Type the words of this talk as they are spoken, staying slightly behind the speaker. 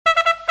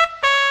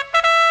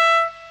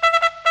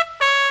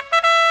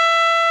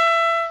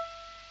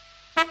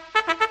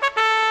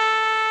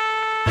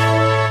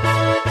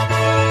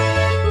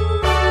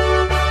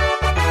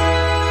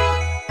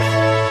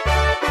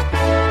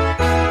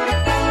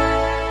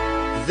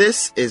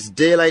This is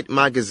Daylight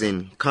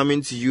Magazine,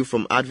 coming to you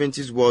from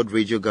Adventist World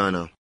Radio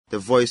Ghana, the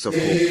voice of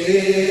hope.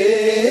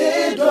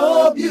 AWR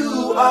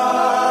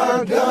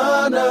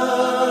Ghana,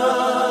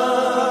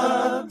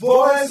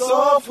 voice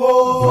of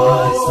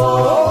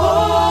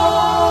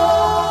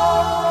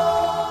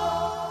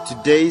hope.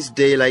 Today's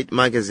Daylight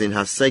Magazine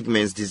has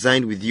segments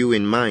designed with you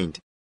in mind.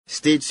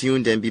 Stay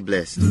tuned and be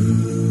blessed.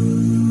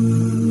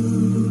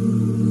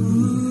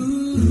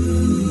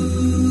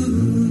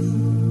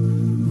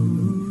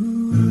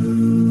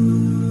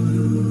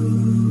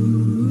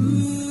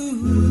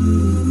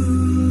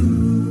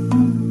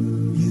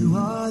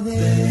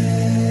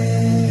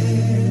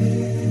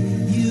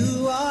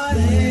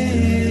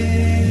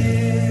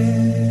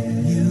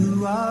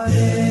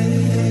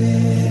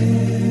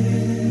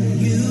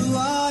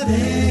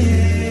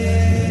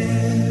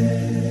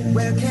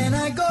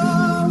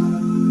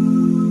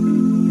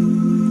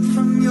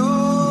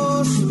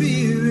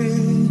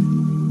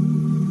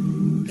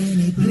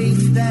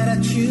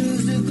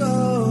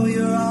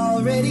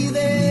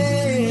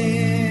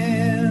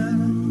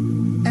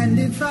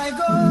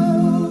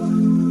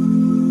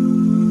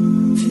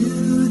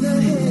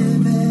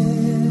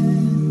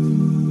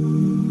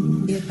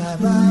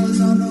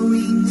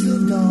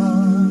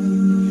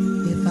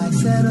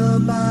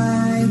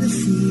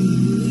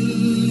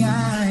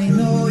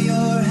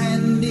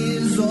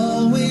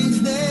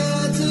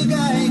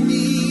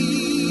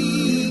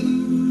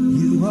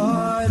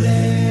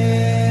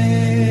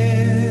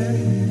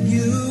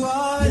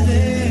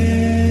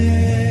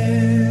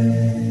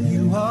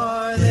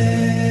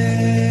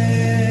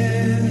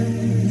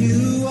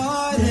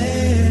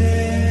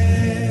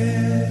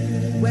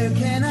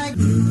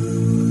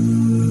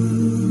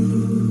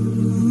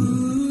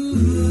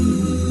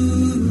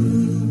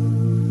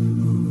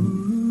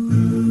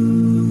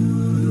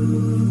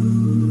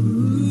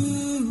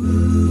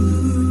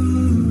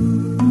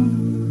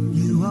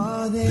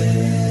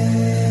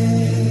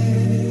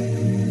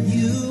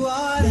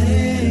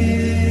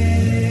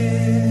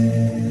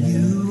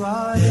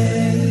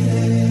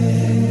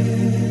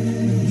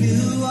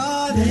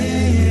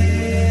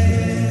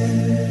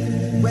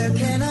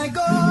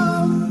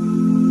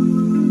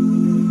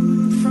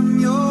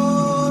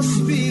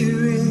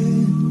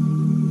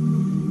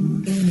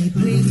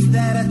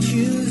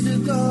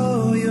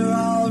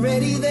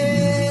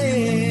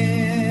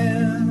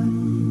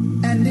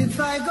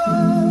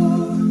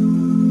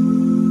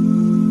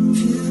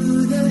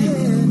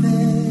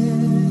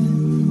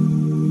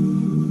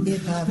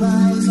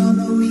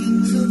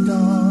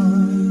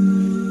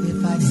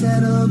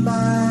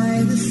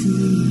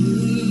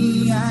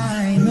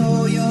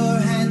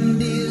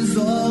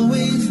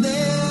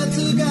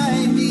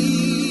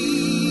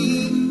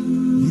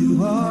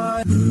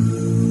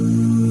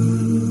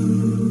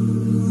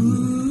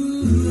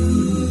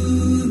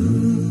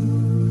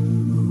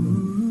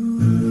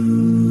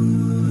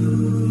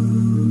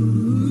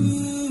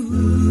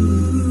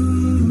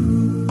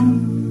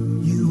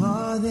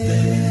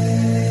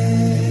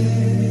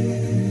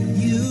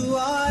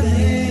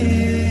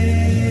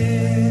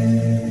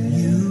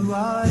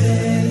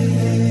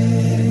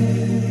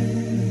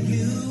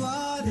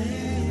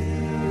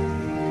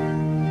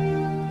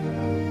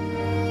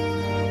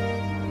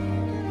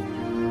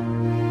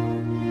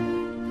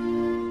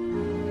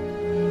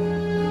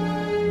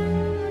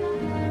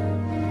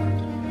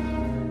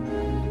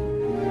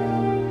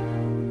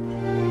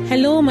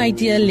 Hello, my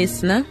dear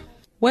listener.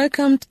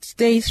 Welcome to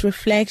today's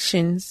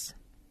reflections.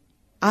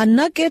 Our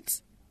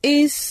nugget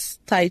is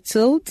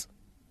titled,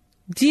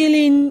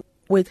 Dealing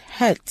with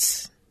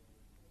Hurt.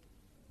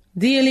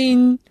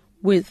 Dealing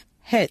with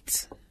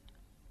Hurt.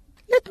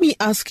 Let me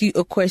ask you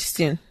a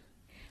question.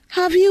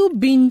 Have you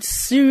been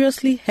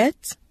seriously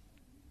hurt?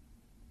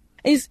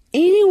 Is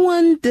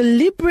anyone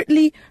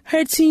deliberately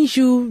hurting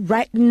you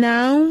right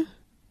now?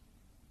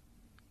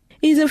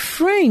 Is a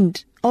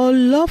friend or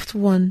loved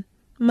one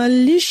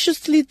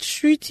maliciously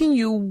treating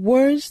you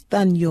worse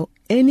than your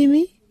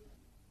enemy?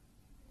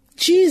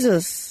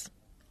 Jesus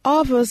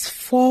offers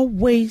 4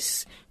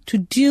 ways to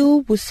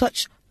deal with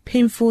such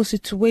painful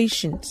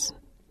situations.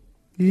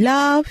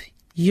 Love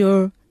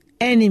your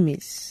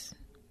enemies.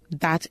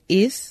 That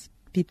is,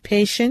 be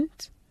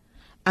patient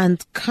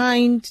and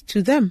kind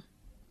to them.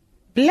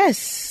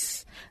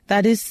 Bless.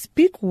 That is,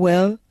 speak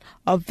well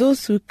of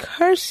those who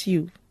curse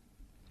you.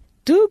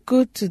 Do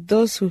good to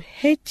those who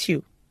hate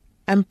you,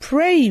 and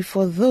pray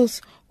for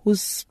those who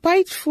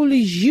spitefully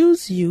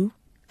use you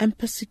and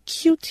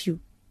persecute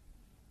you.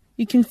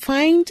 You can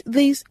find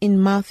this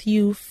in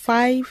Matthew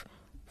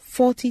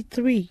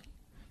 5:43.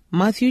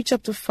 Matthew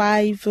chapter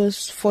 5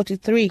 verse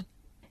 43.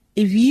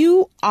 If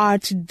you are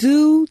to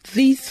do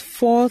these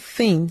 4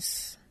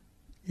 things,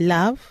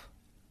 love,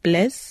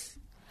 bless,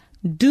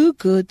 do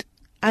good,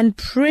 and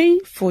pray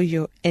for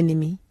your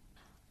enemy,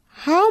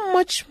 how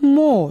much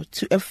more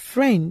to a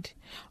friend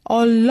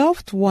or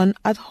loved one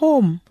at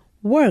home,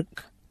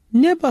 work,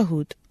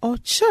 neighborhood, or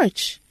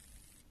church?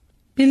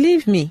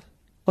 Believe me,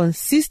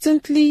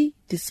 consistently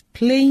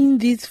displaying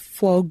these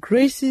 4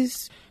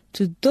 graces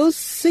to those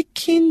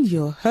seeking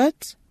your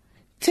hurt,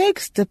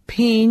 takes the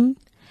pain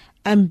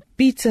and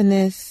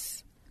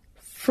bitterness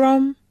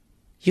from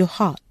your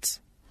heart.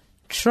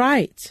 Try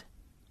it.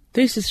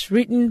 This is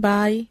written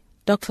by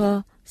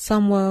Dr.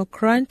 Samuel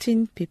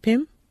Cranton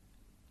Pipim.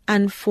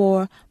 And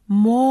for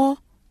more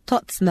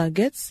thought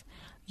nuggets,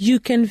 you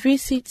can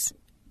visit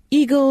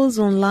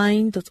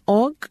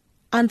eaglesonline.org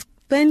and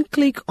then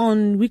click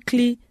on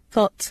Weekly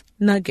Thought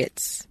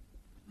Nuggets.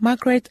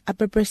 Margaret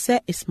Abebrese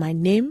is my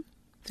name.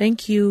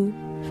 Thank you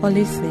for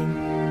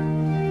listening.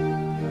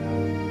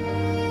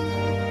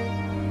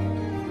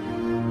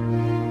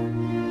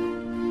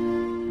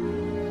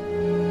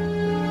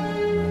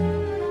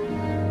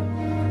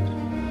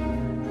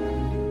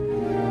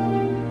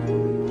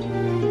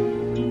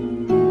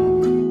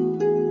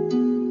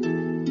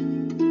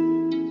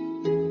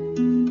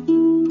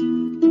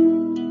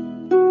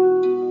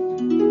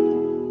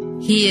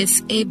 He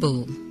is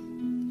able.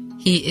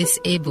 He is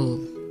able.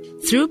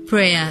 Through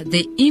prayer,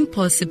 the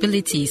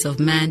impossibilities of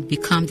man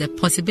become the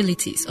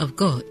possibilities of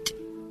God.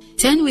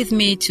 Turn with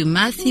me to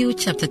Matthew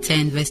chapter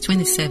 10, verse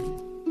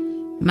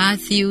 27.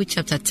 Matthew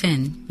chapter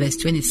 10, verse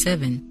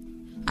 27.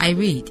 I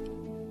read,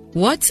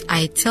 "What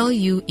I tell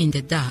you in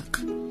the dark,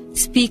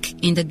 speak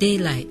in the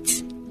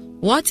daylight.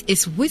 What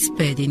is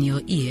whispered in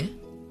your ear,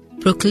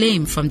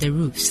 proclaim from the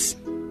roofs."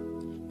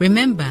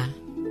 Remember,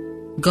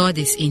 God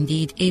is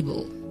indeed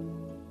able.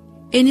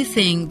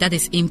 Anything that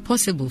is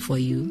impossible for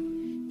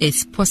you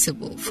is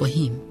possible for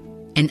Him.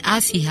 And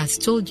as He has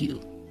told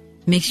you,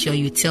 make sure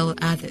you tell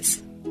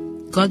others.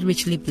 God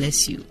richly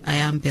bless you. I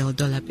am Belle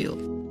Dollar-Bill.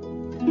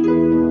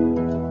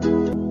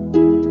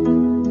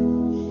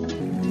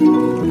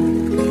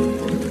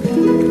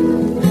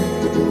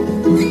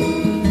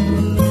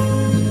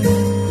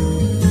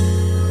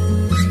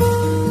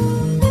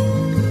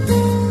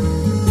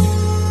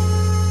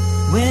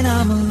 When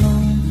I'm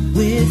alone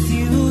with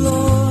you,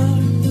 Lord,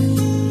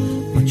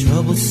 my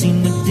troubles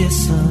seem to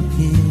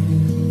disappear,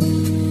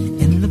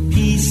 and the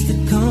peace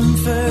that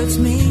comforts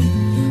me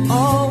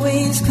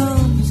always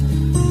comes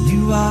when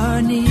you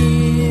are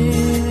near.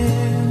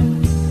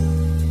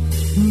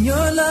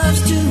 Your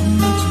love's too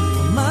much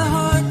for my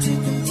heart to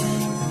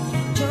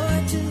contain,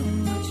 joy too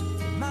much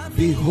for my...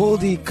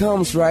 Behold, He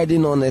comes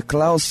riding on a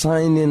cloud,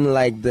 shining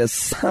like the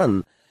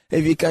sun.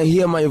 If you can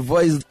hear my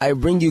voice, I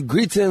bring you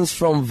greetings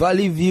from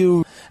Valley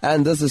View,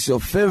 and this is your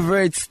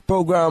favorite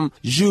program,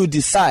 You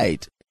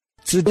Decide.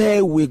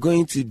 Today we're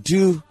going to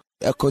do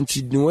a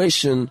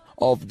continuation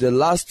of the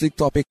last week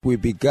topic we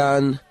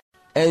began,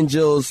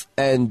 angels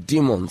and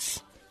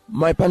demons.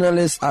 My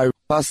panelists are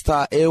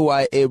Pastor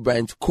A.Y.A.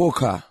 Bryant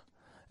Coker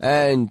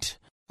and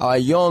our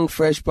young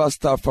fresh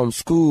pastor from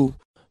school,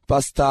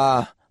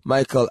 Pastor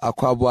Michael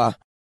Akwabwa.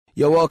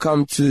 You're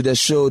welcome to the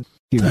show.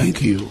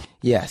 Thank you.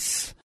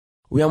 Yes.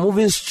 We are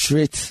moving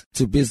straight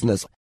to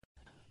business.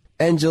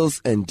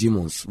 Angels and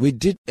demons. We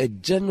did a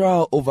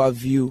general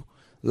overview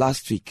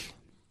last week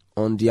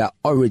on their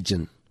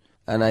origin.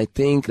 And I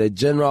think the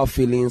general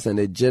feelings and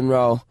the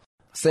general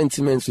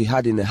sentiments we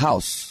had in the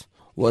house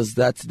was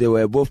that they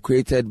were both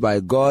created by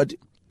God.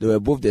 They were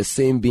both the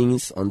same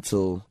beings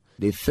until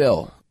they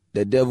fell.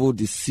 The devil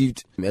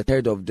deceived a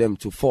third of them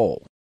to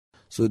fall.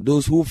 So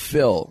those who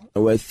fell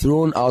and were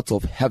thrown out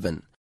of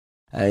heaven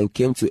and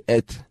came to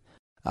earth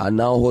are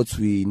now what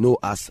we know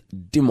as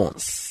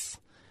demons.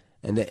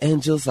 And the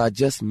angels are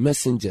just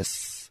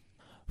messengers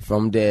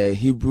from the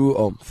Hebrew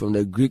or from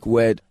the Greek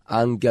word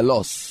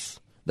angelos.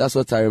 That's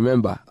what I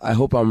remember. I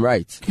hope I'm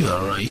right.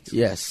 You're right.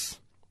 Yes.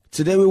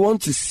 Today we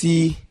want to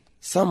see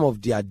some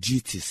of their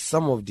duties,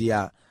 some of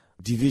their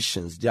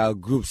divisions, their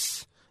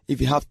groups. If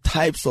you have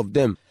types of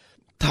them,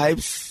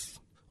 types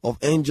of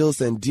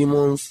angels and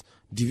demons,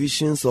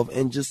 divisions of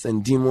angels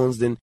and demons,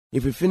 then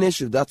if we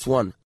finish with that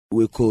one,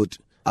 we could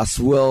as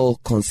well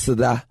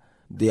consider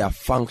their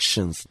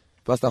functions.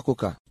 Pastor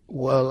Coker.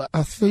 Well,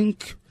 I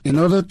think in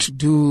order to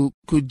do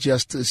good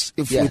justice,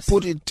 if we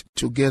put it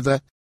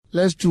together,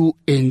 let's do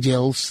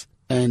angels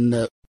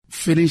and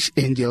finish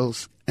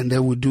angels, and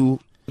then we do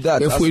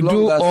that. If we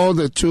do all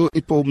the two,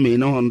 people may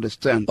not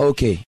understand.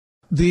 Okay.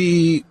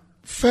 The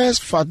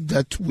first fact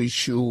that we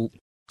should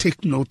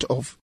take note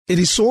of, it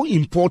is so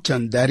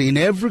important that in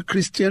every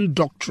Christian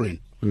doctrine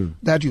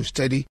that you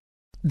study,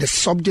 the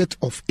subject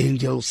of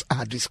angels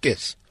are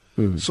discussed.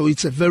 So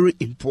it's a very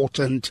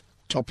important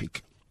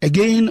topic.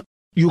 Again,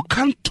 you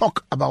can't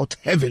talk about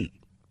heaven,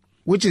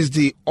 which is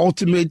the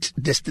ultimate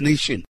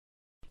destination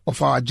of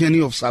our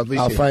journey of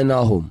salvation. Our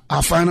final home.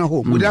 Our final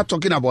home, without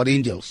talking about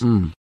angels.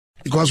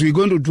 Because we're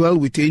going to dwell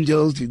with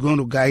angels, they're going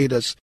to guide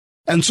us.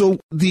 And so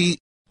the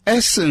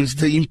essence,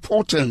 the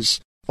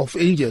importance of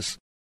angels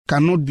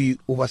cannot be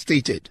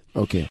overstated.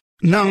 Okay.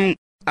 Now,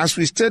 as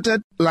we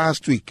stated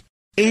last week,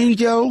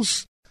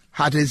 angels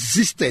had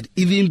existed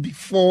even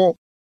before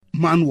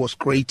man was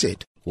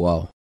created.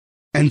 Wow.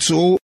 And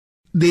so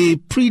they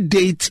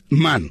predate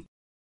man.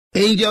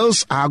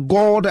 Angels are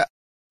God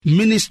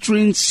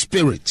ministering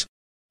spirits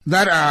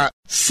that are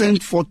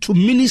sent for to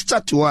minister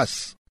to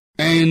us.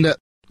 And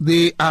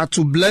they are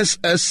to bless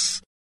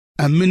us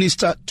and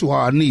minister to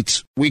our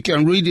needs. We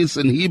can read this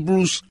in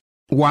Hebrews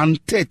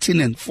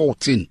 1:13 and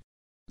 14,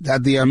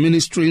 that they are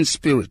ministering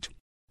spirit.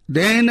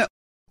 Then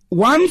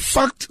one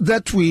fact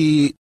that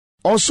we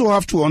also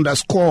have to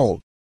underscore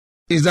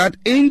is that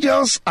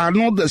angels are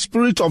not the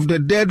spirit of the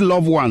dead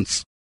loved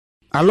ones.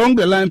 Along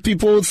the line,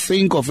 people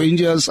think of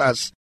angels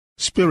as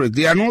spirit.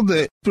 They are not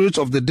the spirit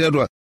of the dead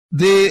ones.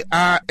 They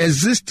are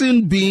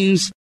existing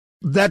beings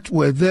that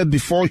were there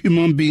before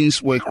human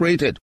beings were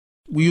created.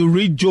 You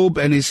read Job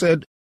and he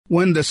said,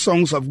 when the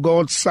songs of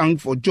God sang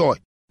for joy,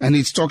 and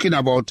he's talking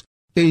about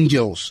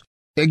angels.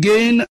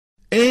 Again,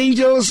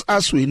 angels,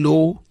 as we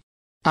know,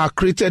 are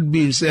created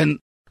beings, and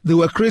they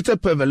were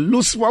created perfect.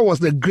 Lucifer was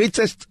the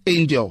greatest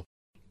angel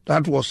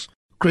that was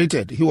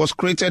created. He was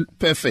created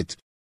perfect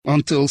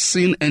until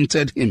sin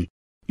entered him.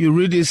 You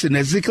read this in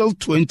Ezekiel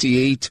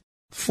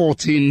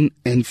 28:14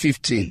 and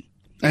 15.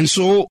 And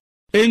so,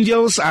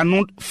 angels are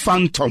not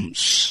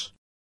phantoms.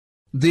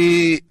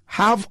 They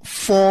have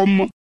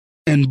form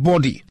and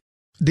body.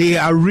 They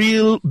are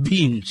real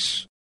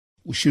beings.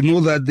 We should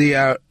know that they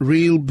are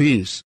real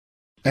beings.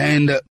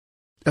 And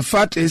the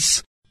fact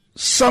is,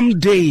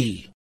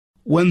 someday,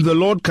 when the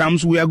Lord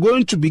comes, we are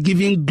going to be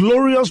given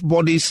glorious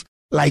bodies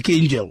like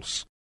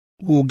angels.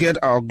 We will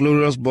get our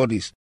glorious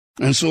bodies.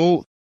 And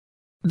so,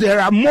 there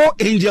are more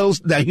angels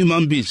than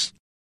human beings.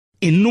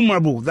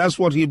 Innumerable. That's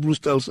what Hebrews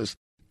tells us.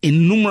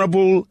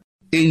 Innumerable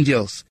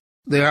angels.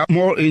 There are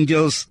more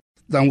angels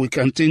than we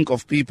can think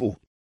of people.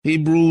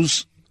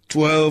 Hebrews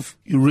 12,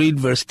 you read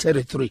verse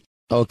 33.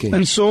 Okay.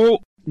 And so,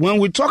 when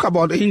we talk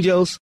about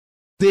angels,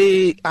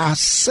 they are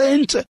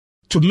sent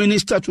to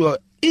minister to us.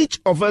 Each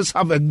of us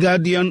have a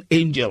guardian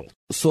angel.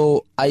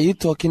 So, are you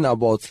talking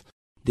about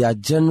their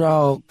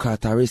general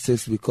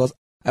characteristics? Because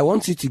I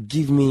want you to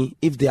give me,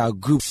 if there are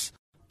groups,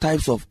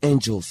 types of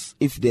angels,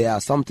 if there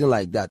are something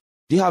like that.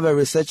 Do you have a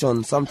research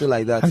on something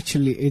like that?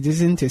 Actually, it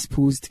isn't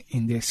exposed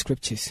in the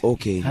scriptures.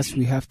 Okay. As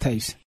we have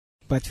types.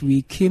 But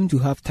we came to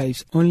have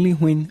types only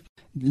when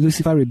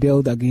Lucifer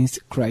rebelled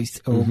against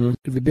Christ, or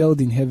rebelled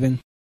in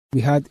heaven.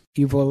 We had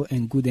evil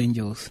and good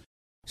angels.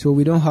 So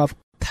we don't have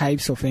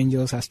types of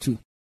angels as to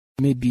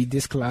maybe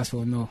this class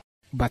or no.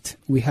 But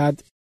we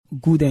had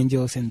good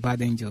angels and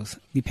bad angels,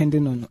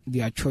 depending on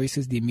their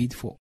choices they made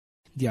for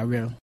their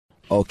realm.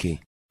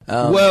 Okay.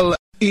 Well,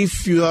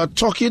 if you are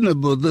talking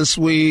about this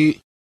way,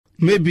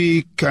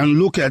 maybe can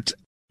look at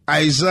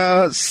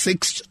Isaiah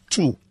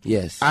 6:2.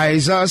 Yes.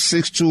 Isaiah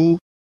 6:2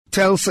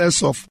 tells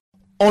us of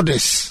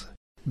orders,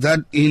 that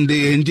in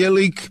the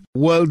angelic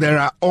world there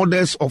are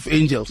orders of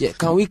angels. Yeah.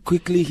 Can we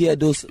quickly hear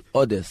those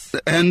orders?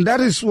 And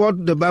that is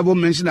what the Bible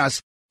mentions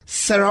as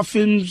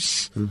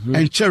seraphims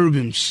and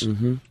cherubims.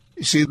 You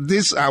see,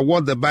 these are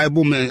what the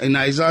Bible mentions in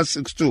Isaiah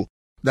 6:2,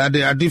 that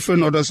there are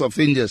different orders of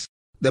angels.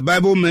 The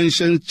Bible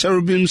mentions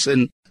cherubims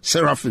and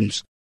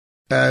seraphims.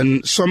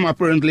 And some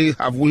apparently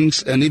have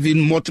wings and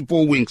even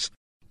multiple wings.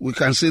 We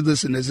can see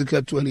this in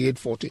Ezekiel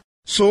 28:40.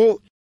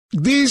 So,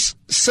 these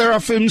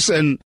seraphims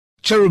and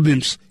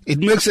cherubims, it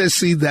makes us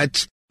see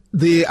that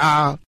they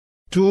are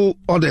two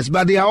orders,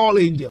 but they are all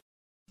angels.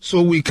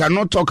 So, we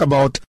cannot talk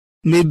about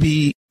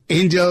maybe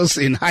angels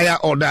in higher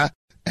order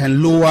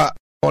and lower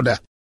order.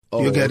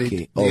 Oh, you get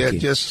okay, it?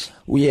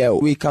 Okay.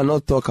 We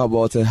cannot talk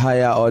about a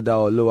higher order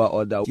or lower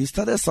order. You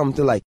started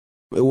something like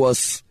it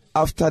was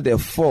after the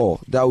fall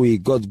that we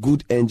got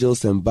good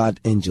angels and bad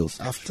angels.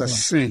 After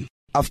sin.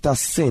 After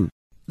sin.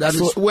 That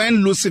is when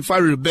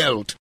Lucifer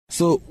rebelled.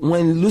 So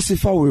when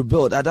Lucifer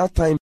rebelled, at that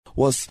time,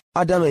 was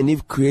Adam and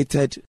Eve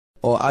created,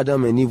 or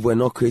Adam and Eve were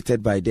not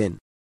created by then?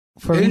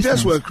 For angels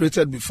instance, were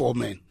created before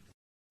men.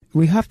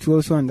 We have to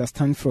also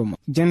understand from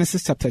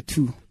Genesis chapter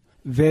 2,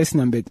 verse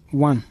number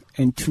 1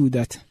 and 2,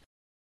 that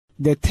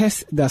the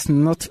text does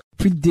not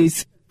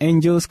predate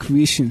angels'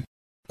 creation,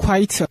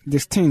 quite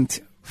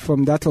distinct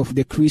from that of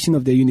the creation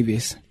of the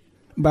universe.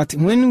 But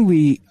when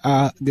we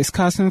are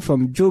discussing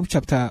from Job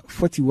chapter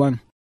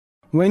 41,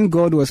 when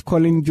God was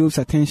calling Job's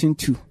attention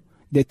to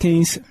the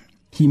things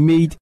he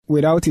made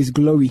without his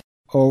glory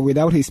or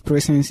without his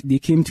presence, they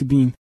came to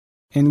being,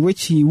 and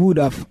which he would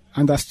have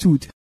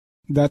understood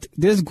that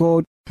this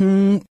God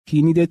whom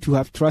he needed to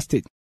have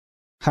trusted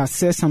has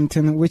said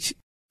something which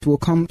will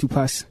come to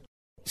pass.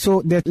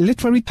 So the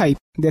literary type,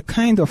 the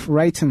kind of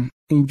writing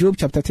in Job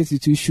chapter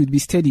 32 should be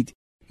studied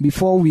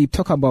before we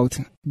talk about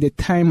the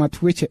time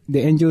at which the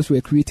angels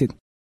were created.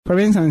 For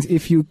instance,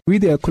 if you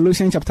read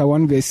Colossians chapter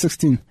 1 verse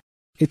 16,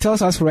 it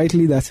tells us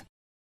rightly that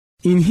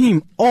in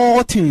him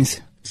all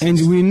things, and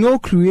we know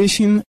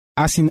creation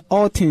as in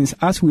all things,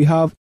 as we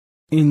have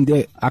in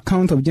the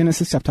account of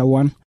Genesis chapter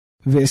 1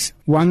 verse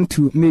 1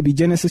 to maybe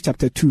Genesis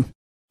chapter 2,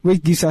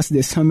 which gives us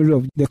the summary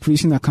of the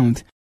creation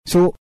account.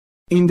 So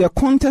in the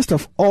context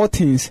of all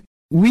things,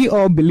 we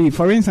all believe,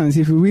 for instance,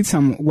 if you read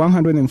Psalm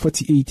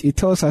 148, it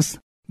tells us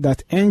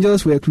that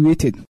angels were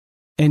created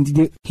and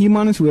the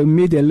humans were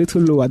made a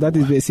little lower, that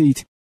is verse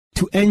 8,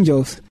 to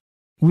angels.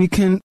 We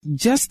can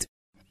just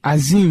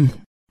assume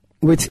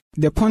with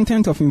the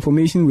content of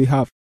information we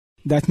have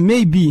that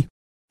maybe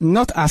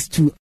not as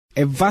to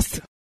a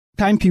vast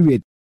time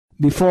period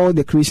before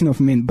the creation of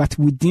men, but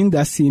within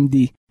that same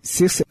day,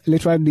 6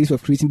 literal days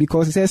of creation,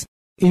 because it says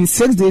in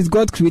 6 days,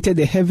 God created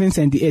the heavens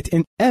and the earth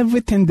and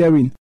everything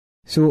therein.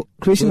 So,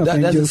 creation of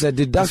angels. That is a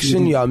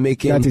deduction you are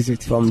making that is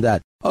it. from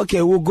that.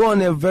 Okay, we'll go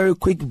on a very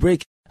quick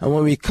break. And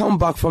when we come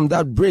back from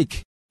that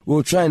break,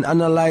 we'll try and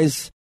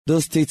analyze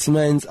those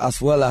statements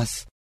as well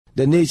as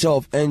the nature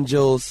of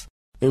angels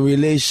in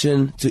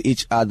relation to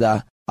each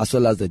other as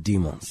well as the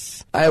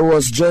demons. I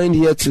was joined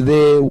here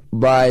today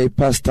by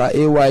Pastor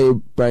A.Y.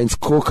 Bryant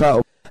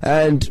Coker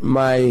and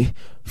my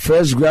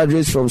fresh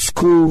graduates from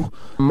school,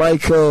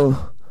 Michael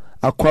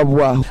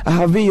Akwabwa. I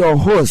have been your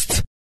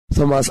host,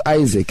 Thomas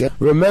Isaac.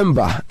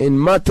 Remember,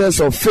 in matters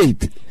of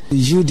faith,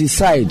 you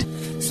decide.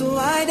 So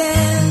I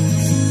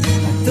dance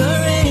like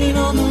the rain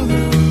on the roof.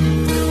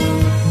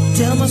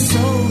 Tell my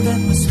soul that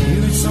my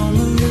spirit's on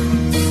the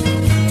loose.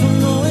 Don't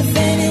know if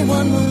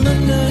anyone will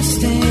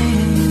understand.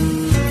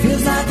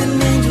 Feels like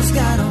an angel's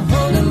got a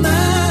hold of my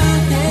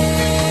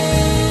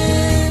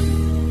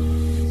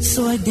hand.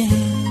 So I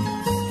dance.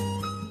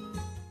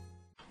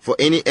 For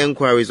any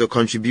enquiries or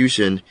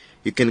contribution,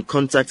 you can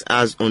contact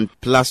us on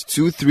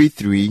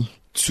 +233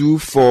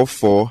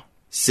 244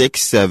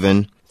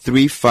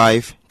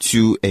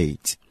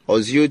 673528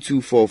 or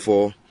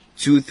 0244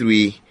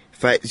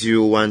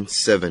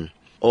 235017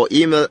 or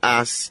email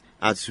us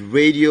at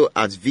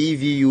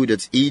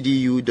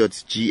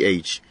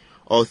radio@vvu.edu.gh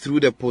or through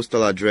the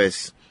postal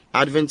address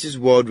Adventist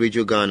World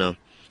Radio Ghana,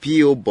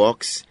 P.O.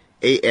 Box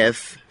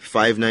AF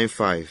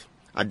 595,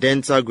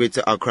 Adenta,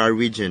 Greater Accra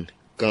Region,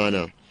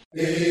 Ghana. AWR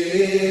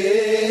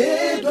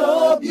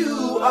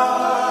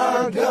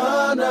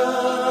Ghana,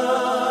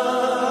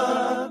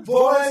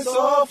 Voice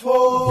of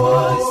Hope.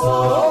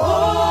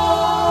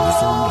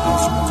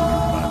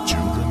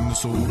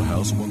 This old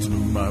house wants to be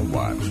my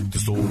wife.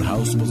 This old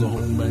house was a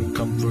home and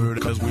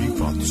comfort as we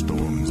fought the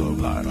storms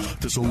of life.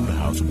 This old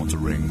house once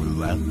rang with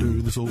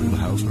laughter. This old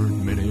house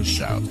heard many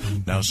shouts.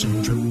 Now she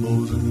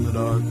trembles in the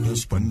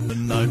darkness when the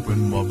night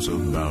wind walks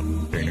about.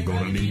 Ain't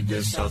gonna need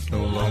this house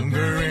no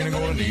longer. Ain't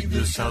gonna need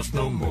this house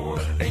no more.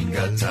 Ain't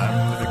got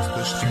time to fix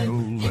the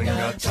shingles. Ain't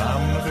got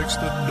time to fix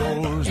the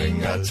doors.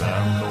 Ain't got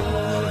time to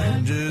roll the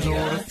hinges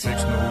or to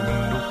fix no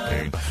window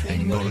pane.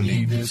 Ain't gonna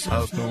need this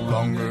house no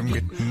longer. I'm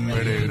getting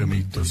ready to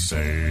meet the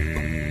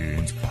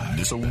saints.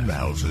 This old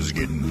house is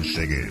getting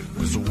shaky.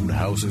 This old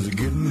house is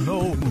getting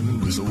old.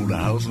 This old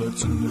house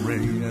lets in the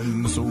rain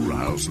and this old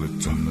house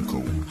lets in the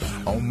cold.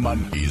 On my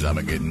knees I'm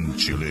getting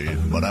chilly,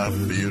 but I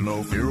feel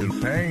no fear or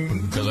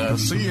pain, 'cause I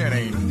see an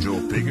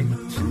angel peeking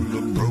through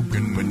the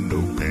broken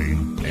window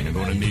pane. Ain't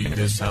gonna need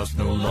this house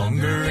no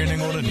longer. Ain't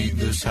gonna need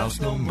this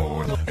house no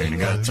more. Ain't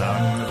got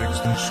time to fix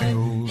the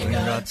shingles.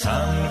 Ain't got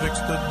time to fix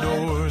the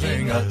doors.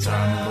 Ain't got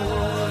time to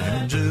roll the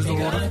hinges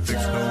or to fix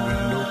no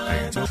window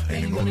pane. So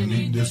ain't gonna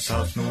need this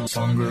house no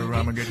longer.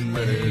 I'm getting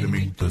ready to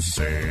meet the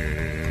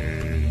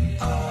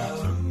saints.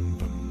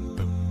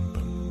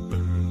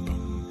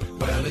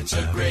 Well, it's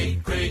a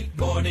great, great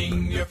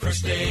morning, your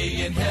first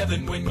day in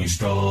heaven when you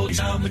stroll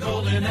down the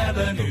Golden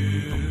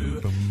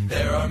Avenue.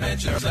 There are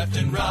mansions left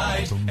and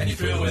right, and you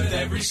thrill with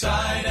every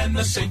sight, and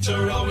the saints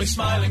are always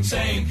smiling,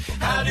 saying,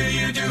 how do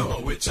you do?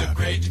 Oh, it's a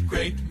great,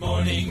 great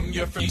morning,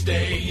 your first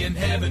day in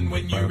heaven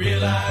when you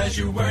realize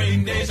your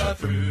worrying days are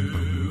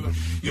through.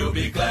 You'll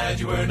be glad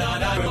you were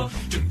not idle.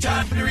 Took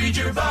time to read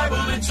your Bible.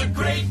 It's a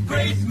great,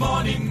 great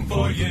morning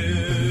for you.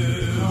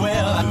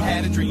 Well, I've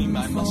had a dream,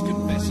 I must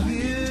confess I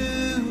did.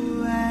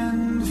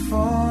 And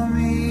for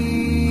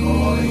me,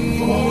 Calling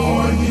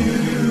for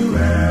you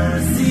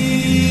and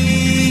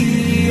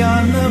see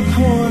on the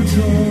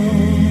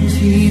portals,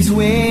 he's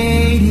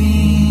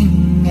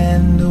waiting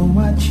and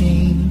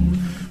watching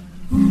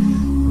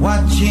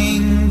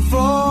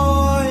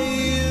for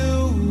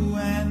you.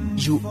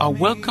 You are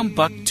welcome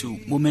back to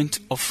Moment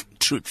of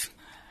Truth.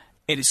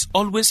 It is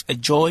always a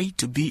joy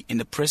to be in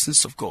the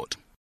presence of God.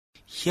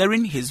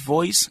 Hearing His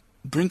voice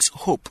brings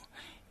hope,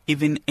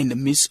 even in the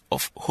midst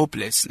of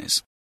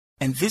hopelessness.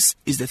 And this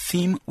is the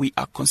theme we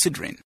are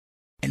considering.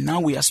 And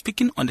now we are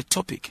speaking on the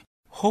topic,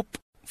 Hope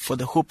for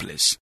the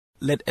Hopeless.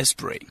 Let us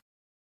pray.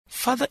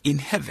 Father in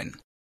heaven,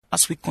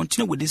 as we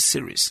continue with this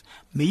series,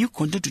 may you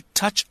continue to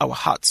touch our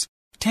hearts,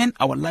 turn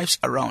our lives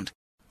around,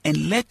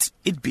 and let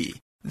it be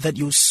that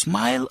you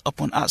smile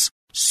upon us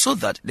so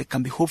that there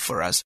can be hope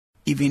for us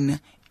even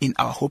in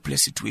our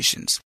hopeless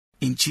situations.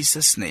 In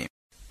Jesus' name,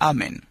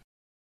 Amen.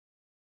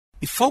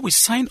 Before we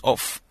sign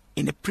off,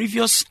 in the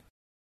previous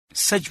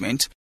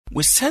segment,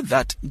 we said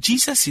that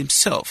Jesus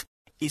himself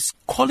is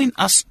calling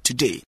us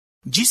today.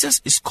 Jesus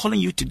is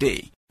calling you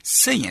today,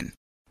 saying,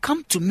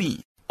 come to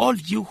me, all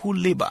you who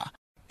labor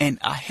and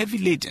are heavy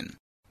laden,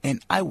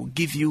 and I will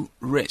give you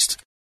rest,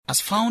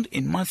 as found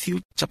in Matthew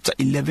chapter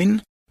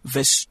 11,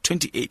 verse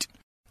 28.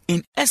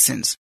 In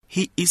essence,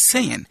 he is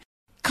saying,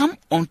 come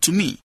unto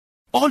me,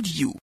 all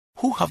you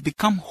who have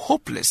become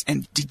hopeless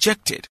and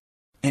dejected,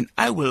 and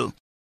I will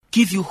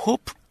give you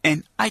hope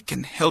and I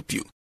can help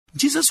you.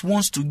 Jesus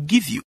wants to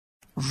give you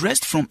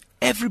rest from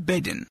every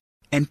burden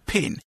and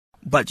pain,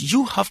 but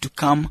you have to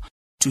come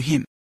to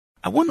him.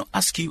 I want to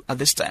ask you at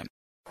this time,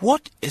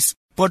 what is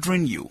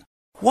bothering you?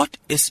 What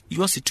is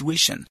your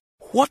situation?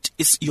 What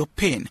is your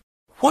pain?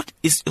 What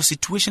is your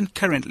situation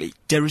currently?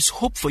 There is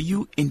hope for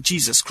you in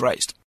Jesus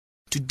Christ.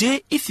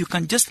 Today, if you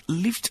can just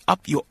lift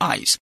up your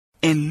eyes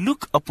and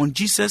look upon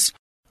Jesus,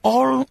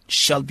 all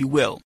shall be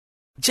well.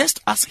 Just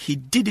as he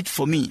did it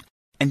for me,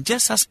 and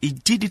just as he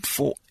did it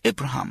for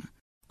Abraham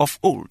of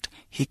old,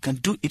 he can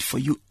do it for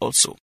you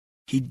also.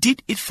 He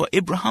did it for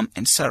Abraham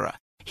and Sarah.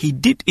 He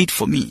did it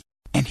for me,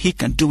 and he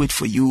can do it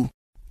for you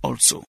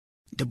also.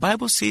 The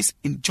Bible says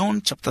in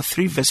John chapter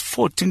 3 verse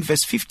 14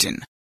 verse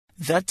 15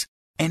 that,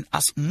 and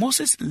as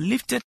Moses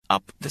lifted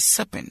up the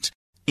serpent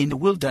in the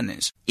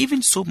wilderness,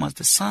 even so must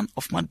the Son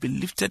of Man be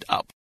lifted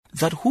up,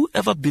 that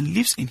whoever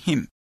believes in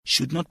him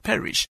should not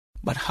perish,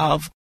 but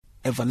have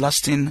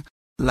everlasting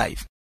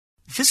life.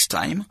 This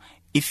time,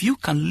 if you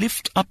can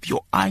lift up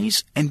your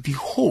eyes and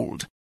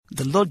behold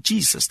the Lord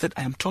Jesus that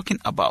I am talking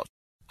about,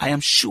 I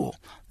am sure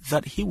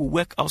that he will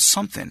work out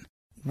something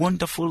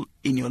wonderful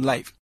in your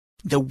life.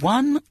 The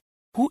one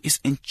who is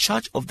in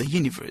charge of the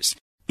universe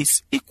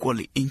is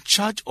equally in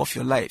charge of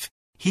your life.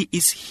 He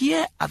is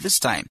here at this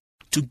time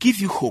to give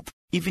you hope,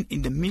 even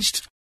in the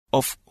midst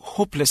of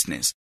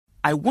hopelessness.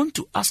 I want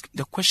to ask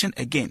the question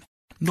again.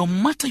 No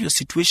matter your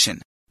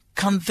situation,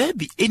 can there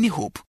be any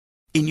hope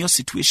in your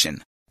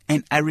situation?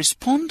 And I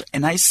respond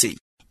and I say,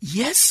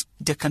 yes,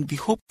 there can be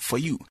hope for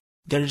you.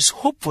 There is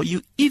hope for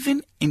you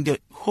even in the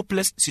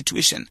hopeless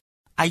situation.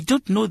 I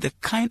don't know the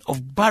kind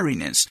of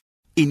barrenness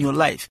in your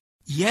life.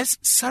 Yes,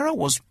 Sarah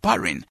was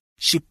barren.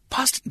 She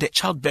passed the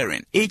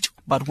childbearing age,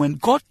 but when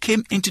God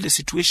came into the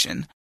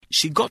situation,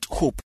 she got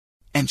hope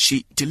and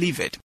she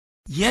delivered.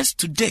 Yes,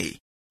 today,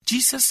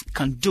 Jesus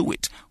can do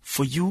it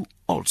for you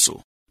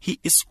also. He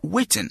is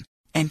waiting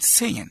and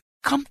saying,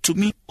 come to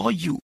me, all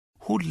you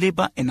who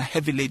labor and are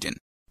heavy laden,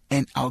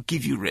 and I'll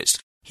give you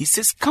rest. He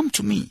says, come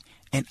to me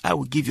and I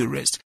will give you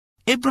rest.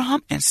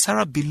 Abraham and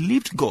Sarah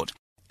believed God,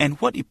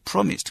 and what he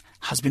promised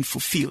has been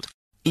fulfilled.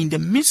 In the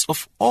midst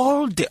of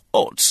all the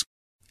odds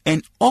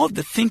and all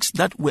the things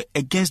that were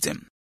against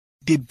them,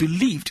 they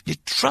believed, they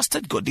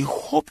trusted God, they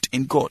hoped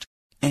in God,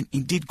 and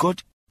indeed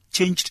God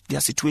changed their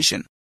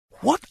situation.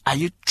 What are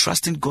you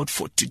trusting God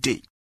for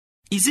today?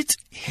 Is it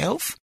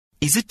health?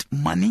 Is it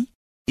money?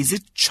 Is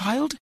it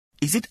child?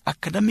 Is it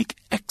academic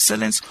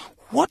excellence?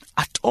 What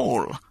at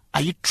all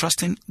are you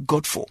trusting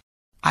God for?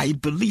 I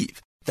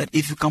believe that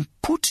if you can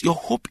put your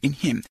hope in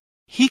him,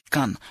 he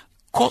can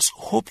cause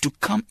hope to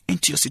come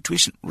into your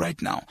situation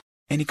right now,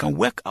 and he can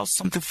work out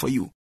something for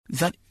you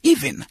that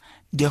even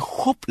the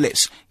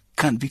hopeless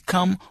can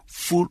become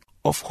full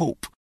of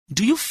hope.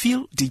 Do you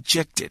feel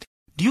dejected?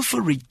 Do you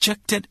feel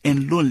rejected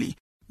and lonely?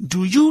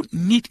 Do you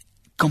need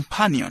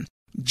companion?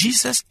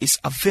 Jesus is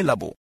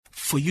available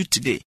for you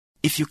today.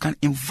 If you can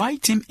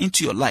invite him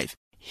into your life,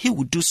 he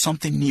will do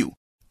something new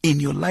in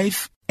your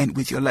life and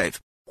with your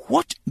life.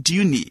 What do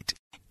you need?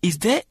 Is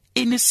there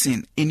any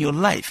sin in your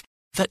life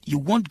that you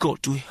want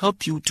God to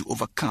help you to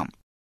overcome?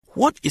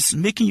 What is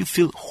making you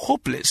feel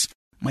hopeless?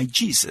 My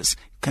Jesus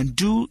can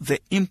do the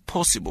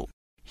impossible.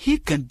 He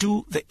can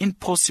do the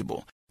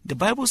impossible. The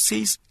Bible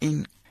says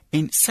in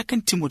 2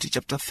 Timothy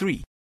chapter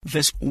 3,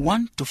 verse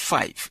 1 to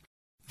 5,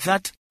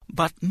 that,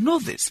 but know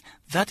this,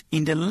 that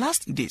in the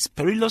last days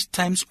perilous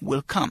times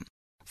will come.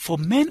 For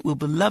men will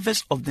be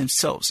lovers of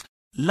themselves,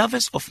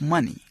 lovers of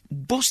money,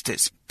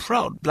 boasters,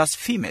 proud,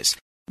 blasphemers,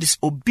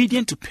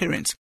 disobedient to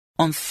parents,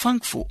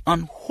 unthankful,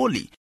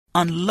 unholy,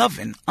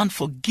 unloving,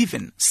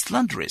 unforgiving,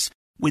 slanderous,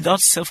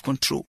 without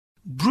self-control,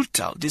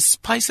 brutal,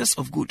 despisers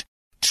of good,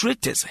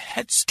 traitors,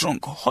 headstrong,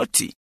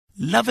 haughty,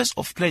 lovers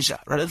of pleasure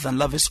rather than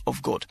lovers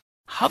of God,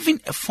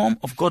 having a form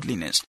of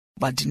godliness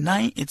but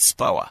denying its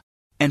power.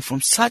 And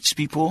from such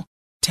people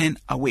turn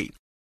away.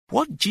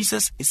 What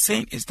Jesus is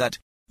saying is that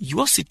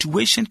your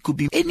situation could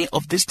be any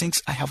of these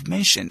things I have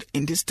mentioned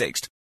in this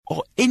text,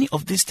 or any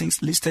of these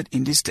things listed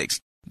in this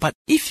text. But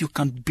if you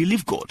can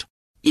believe God,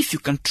 if you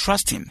can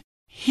trust him,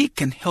 he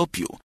can help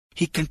you.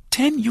 He can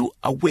turn you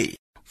away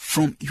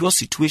from your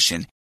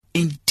situation.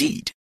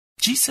 Indeed,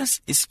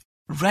 Jesus is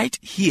right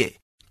here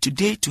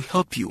today to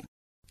help you.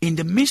 In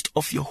the midst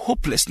of your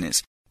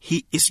hopelessness,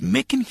 he is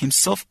making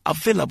himself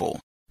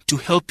available to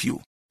help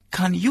you.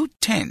 Can you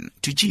turn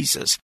to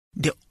Jesus,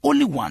 the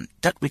only one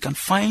that we can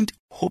find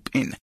hope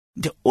in,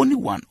 the only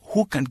one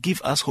who can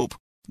give us hope?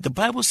 The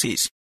Bible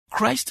says,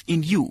 Christ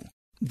in you,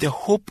 the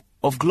hope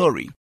of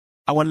glory.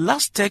 Our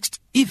last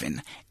text,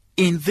 even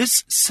in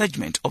this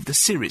segment of the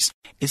series,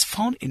 is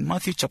found in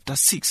Matthew chapter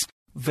 6,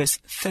 verse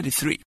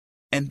 33.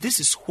 And this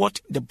is what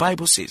the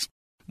Bible says,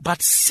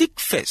 but seek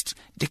first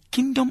the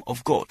kingdom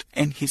of God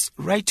and his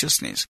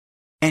righteousness,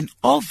 and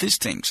all these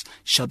things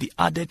shall be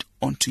added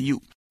unto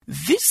you.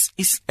 This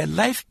is a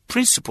life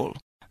principle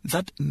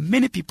that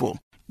many people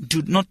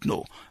do not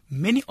know.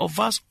 Many of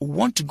us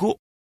want to go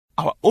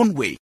our own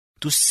way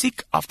to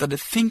seek after the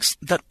things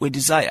that we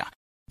desire.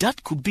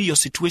 That could be your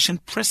situation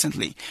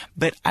presently,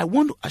 but I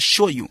want to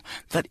assure you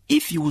that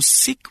if you will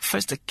seek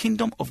first the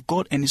kingdom of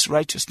God and his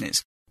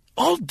righteousness,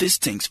 all these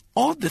things,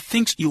 all the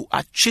things you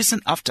are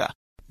chasing after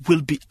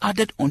will be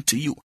added unto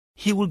you.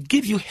 He will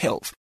give you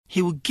health.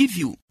 He will give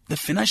you the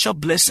financial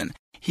blessing.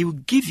 He will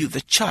give you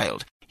the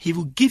child. He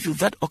will give you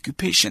that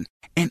occupation,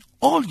 and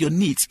all your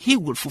needs He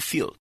will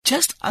fulfill.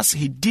 Just as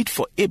He did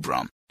for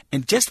Abraham,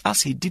 and just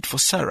as He did for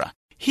Sarah,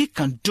 He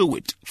can do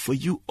it for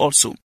you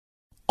also.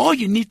 All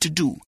you need to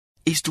do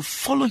is to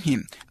follow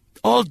Him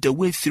all the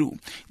way through.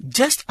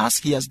 Just as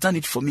He has done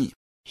it for me,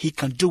 He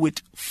can do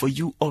it for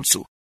you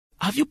also.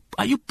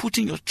 Are you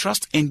putting your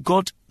trust in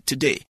God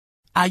today?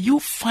 Are you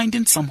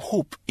finding some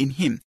hope in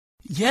Him?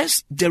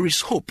 Yes, there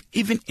is hope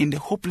even in the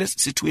hopeless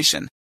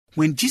situation.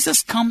 When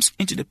Jesus comes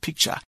into the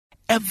picture,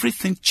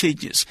 everything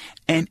changes,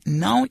 and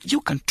now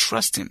you can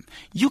trust Him.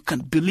 You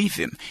can believe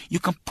Him. You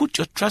can put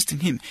your trust in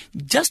Him.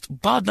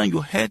 Just bow down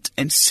your head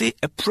and say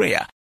a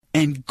prayer,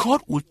 and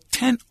God will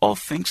turn all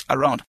things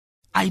around.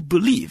 I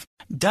believe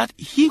that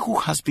He who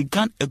has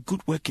begun a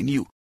good work in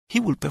you,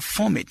 He will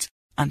perform it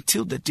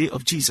until the day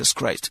of Jesus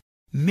Christ.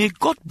 May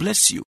God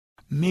bless you.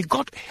 May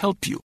God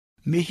help you.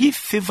 May He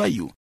favor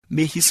you.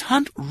 May His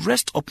hand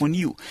rest upon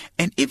you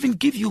and even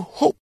give you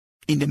hope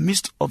in the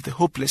midst of the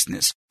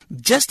hopelessness,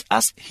 just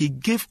as He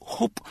gave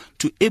hope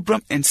to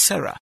Abraham and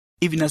Sarah,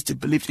 even as they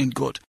believed in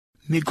God.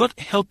 May God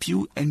help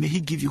you and may He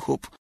give you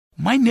hope.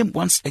 My name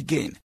once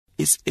again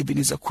is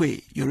Ebenezer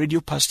Quay, your radio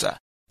pastor,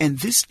 and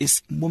this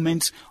is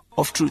Moment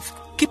of Truth.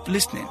 Keep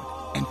listening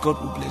and God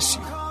will bless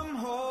you.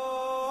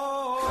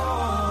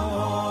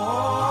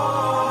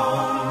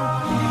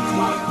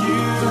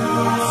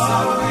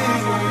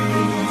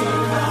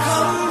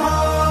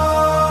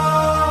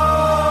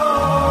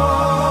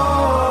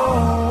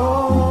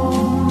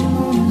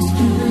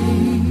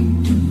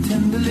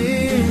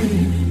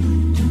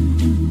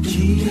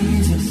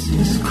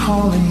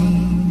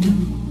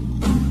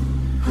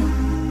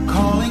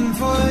 Calling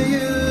for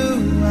you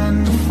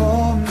and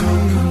for me.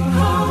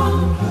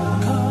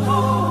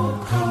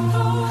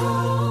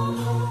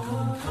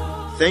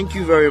 Thank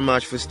you very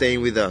much for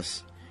staying with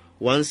us.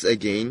 Once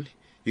again,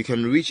 you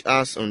can reach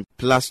us on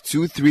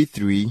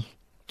 +233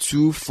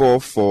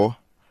 244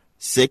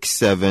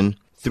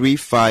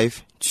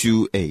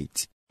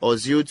 673528 or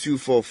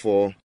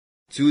 0244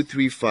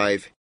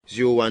 235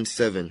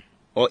 017,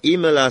 or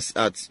email us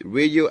at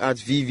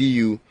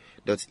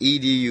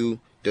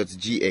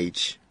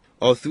radio@vvu.edu.gh,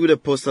 or through the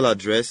postal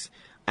address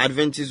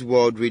Adventist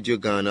World Radio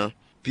Ghana,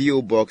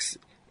 P.O. Box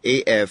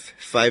AF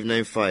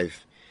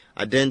 595,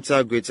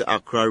 Adenta, Greater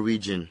Accra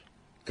Region,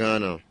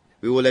 Ghana.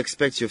 We will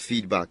expect your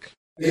feedback.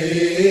 AWR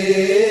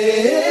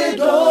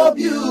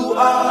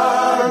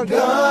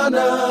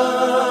Ghana,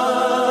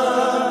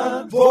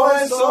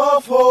 Voice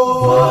of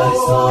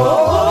Hope.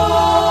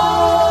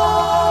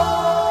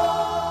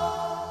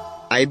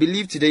 I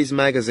believe today's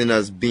magazine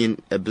has been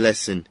a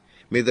blessing.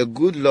 May the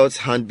good Lord's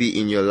hand be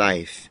in your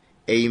life.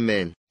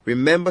 Amen.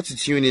 Remember to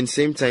tune in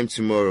same time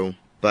tomorrow.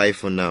 Bye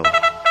for now.